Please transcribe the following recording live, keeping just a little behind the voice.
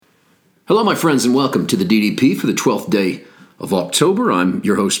Hello, my friends, and welcome to the DDP for the 12th day of October. I'm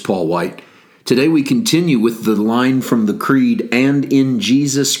your host, Paul White. Today we continue with the line from the Creed, "And in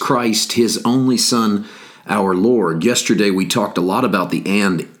Jesus Christ, his only Son, our Lord." Yesterday we talked a lot about the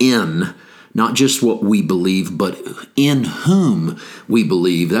 "and in," not just what we believe, but in whom we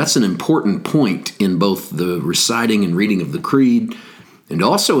believe. That's an important point in both the reciting and reading of the Creed, and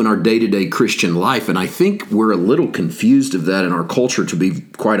also in our day-to-day Christian life. And I think we're a little confused of that in our culture, to be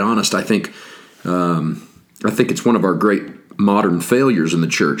quite honest. I think it's one of our great modern failures in the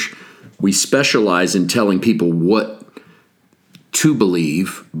church. We specialize in telling people what to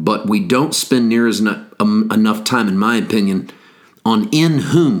believe, but we don't spend near as enough time, in my opinion, on in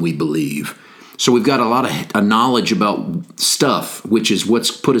whom we believe. So we've got a lot of knowledge about stuff, which is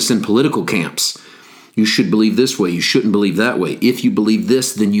what's put us in political camps. You should believe this way. You shouldn't believe that way. If you believe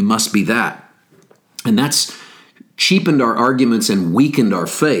this, then you must be that. And that's cheapened our arguments and weakened our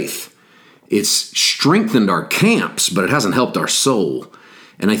faith. It's strengthened our camps, but it hasn't helped our soul.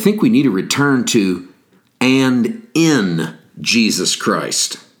 And I think we need to return to "and in Jesus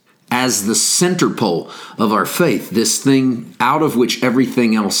Christ" as the center pole of our faith, this thing out of which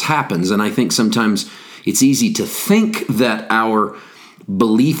everything else happens. And I think sometimes it's easy to think that our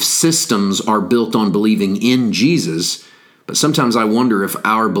belief systems are built on believing in Jesus, but sometimes I wonder if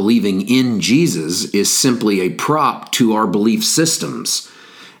our believing in Jesus is simply a prop to our belief systems.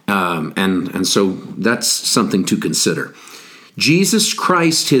 And so that's something to consider. Jesus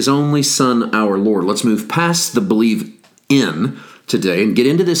Christ, his only Son, our Lord. Let's move past the believe in today and get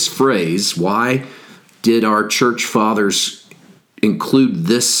into this phrase. Why did our church fathers include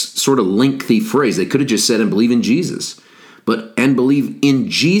this sort of lengthy phrase? They could have just said, "and believe in Jesus." And believe in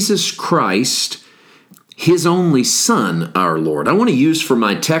Jesus Christ, his only Son, our Lord. I want to use for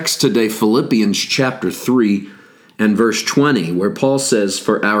my text today Philippians chapter 3 and verse 20, where Paul says,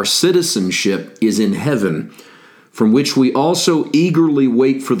 "For our citizenship is in heaven, from which we also eagerly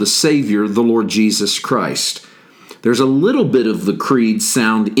wait for the Savior, the Lord Jesus Christ." There's a little bit of the creed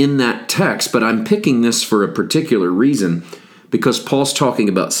sound in that text, but I'm picking this for a particular reason, because Paul's talking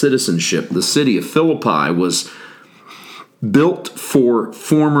about citizenship. The city of Philippi was built for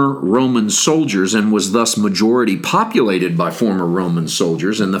former Roman soldiers and was thus majority populated by former Roman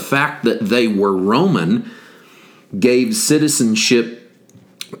soldiers. And the fact that they were Roman gave citizenship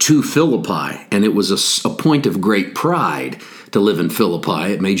to Philippi. And it was a point of great pride to live in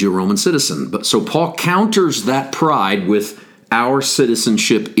Philippi. It made you a Roman citizen. So Paul counters that pride with "our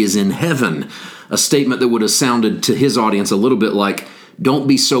citizenship is in heaven," a statement that would have sounded to his audience a little bit like, "Don't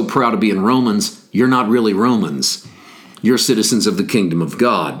be so proud of being Romans. You're not really Romans. You're citizens of the kingdom of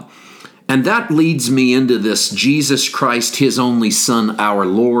God." And that leads me into this Jesus Christ, his only Son, our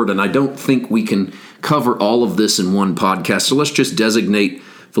Lord. And I don't think we can cover all of this in one podcast. So let's just designate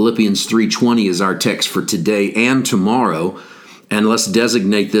Philippians 3:20 as our text for today and tomorrow. And let's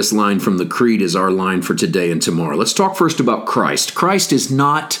designate this line from the Creed as our line for today and tomorrow. Let's talk first about Christ. Christ is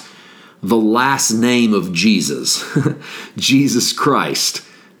not the last name of Jesus. Jesus Christ.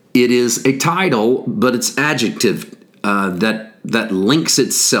 It is a title, but it's adjective that links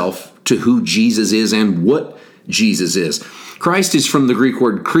itself to who Jesus is and what Jesus is. Christ is from the Greek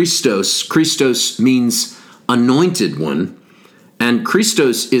word Christos. Christos means anointed one. And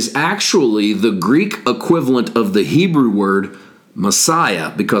Christos is actually the Greek equivalent of the Hebrew word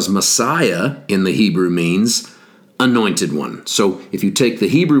Messiah, because Messiah in the Hebrew means anointed one. So if you take the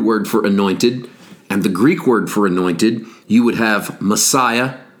Hebrew word for anointed and the Greek word for anointed, you would have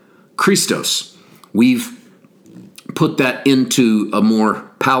Messiah, Christos. We've put that into a more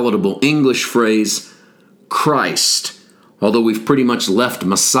palatable English phrase, Christ, although we've pretty much left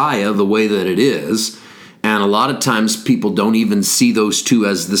Messiah the way that it is. And a lot of times people don't even see those two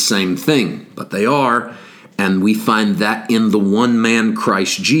as the same thing, but they are. And we find that in the one man,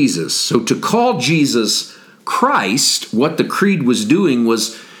 Christ Jesus. So to call Jesus Christ, what the Creed was doing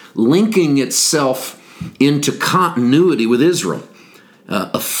was linking itself into continuity with Israel,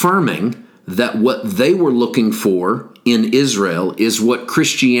 affirming that what they were looking for in Israel is what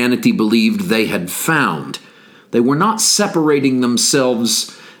Christianity believed they had found. They were not separating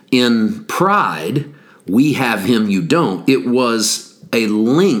themselves in pride. We have him, you don't. It was a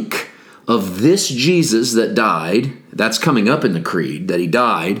link of this Jesus that died. That's coming up in the Creed, that he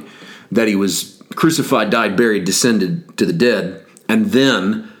died, that he was crucified, died, buried, descended to the dead, and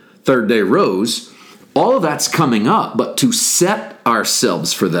then third day rose. All of that's coming up, but to set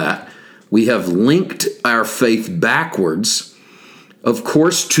ourselves for that, we have linked our faith backwards, of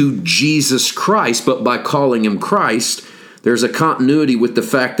course, to Jesus Christ, but by calling him Christ, there's a continuity with the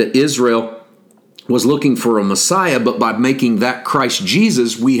fact that Israel was looking for a Messiah, but by making that Christ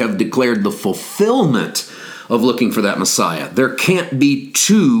Jesus, we have declared the fulfillment of looking for that Messiah. There can't be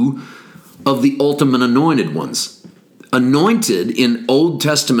two of the ultimate anointed ones. Anointed in Old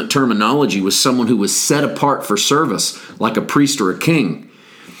Testament terminology was someone who was set apart for service, like a priest or a king.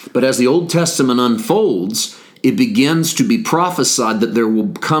 But as the Old Testament unfolds, it begins to be prophesied that there will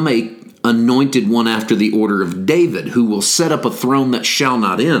come a anointed one after the order of David, who will set up a throne that shall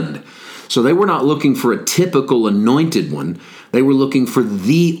not end. So they were not looking for a typical anointed one. They were looking for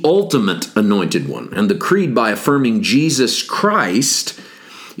the ultimate anointed one. And the creed, by affirming Jesus Christ,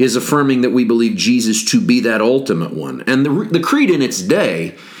 is affirming that we believe Jesus to be that ultimate one. And the creed in its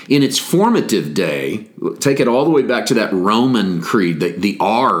day, in its formative day, take it all the way back to that Roman creed, the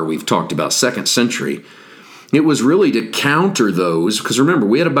R we've talked about, 2nd century. It was really to counter those, because remember,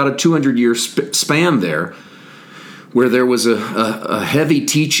 we had about a 200-year span there where there was a heavy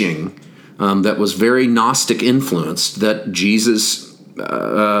teaching that was very Gnostic influenced, that Jesus,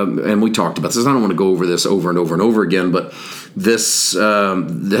 and we talked about this, I don't want to go over this over and over and over again, but this,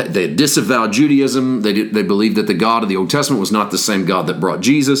 they disavowed Judaism. They believed that the God of the Old Testament was not the same God that brought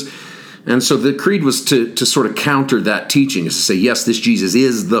Jesus. And so the creed was to sort of counter that teaching, is to say, yes, this Jesus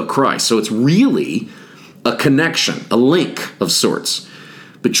is the Christ. So it's really a connection, a link of sorts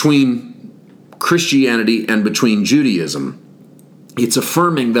between Christianity and between Judaism. It's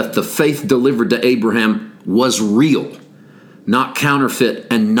affirming that the faith delivered to Abraham was real, not counterfeit,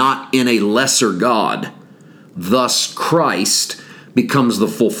 and not in a lesser God. Thus, Christ becomes the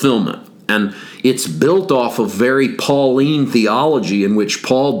fulfillment. And it's built off of very Pauline theology, in which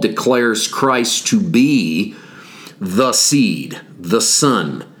Paul declares Christ to be the seed, the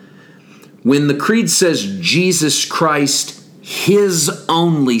Son. When the creed says Jesus Christ, his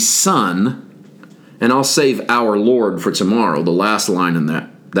only Son, and I'll save our Lord for tomorrow, the last line in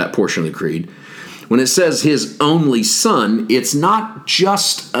that portion of the creed. When it says his only Son, it's not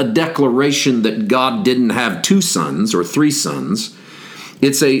just a declaration that God didn't have 2 sons or 3 sons.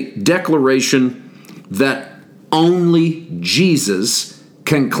 It's a declaration that only Jesus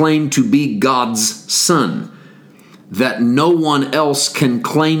can claim to be God's Son, that no one else can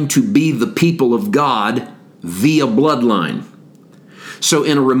claim to be the people of God via bloodline. So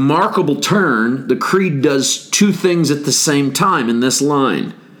in a remarkable turn, the creed does 2 things at the same time in this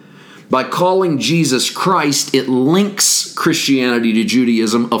line. By calling Jesus Christ, it links Christianity to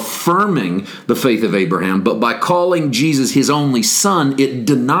Judaism, affirming the faith of Abraham. But by calling Jesus his only Son, it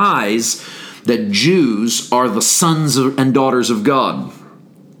denies that Jews are the sons and daughters of God.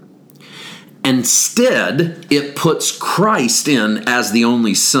 Instead, it puts Christ in as the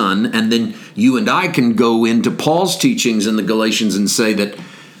only Son, and then you and I can go into Paul's teachings in the Galatians and say that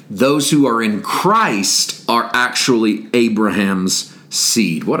those who are in Christ are actually Abraham's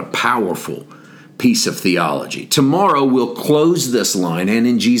seed. What a powerful piece of theology. Tomorrow we'll close this line, and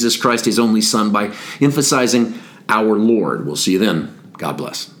in Jesus Christ, his only Son, by emphasizing our Lord. We'll see you then. God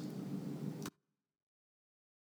bless.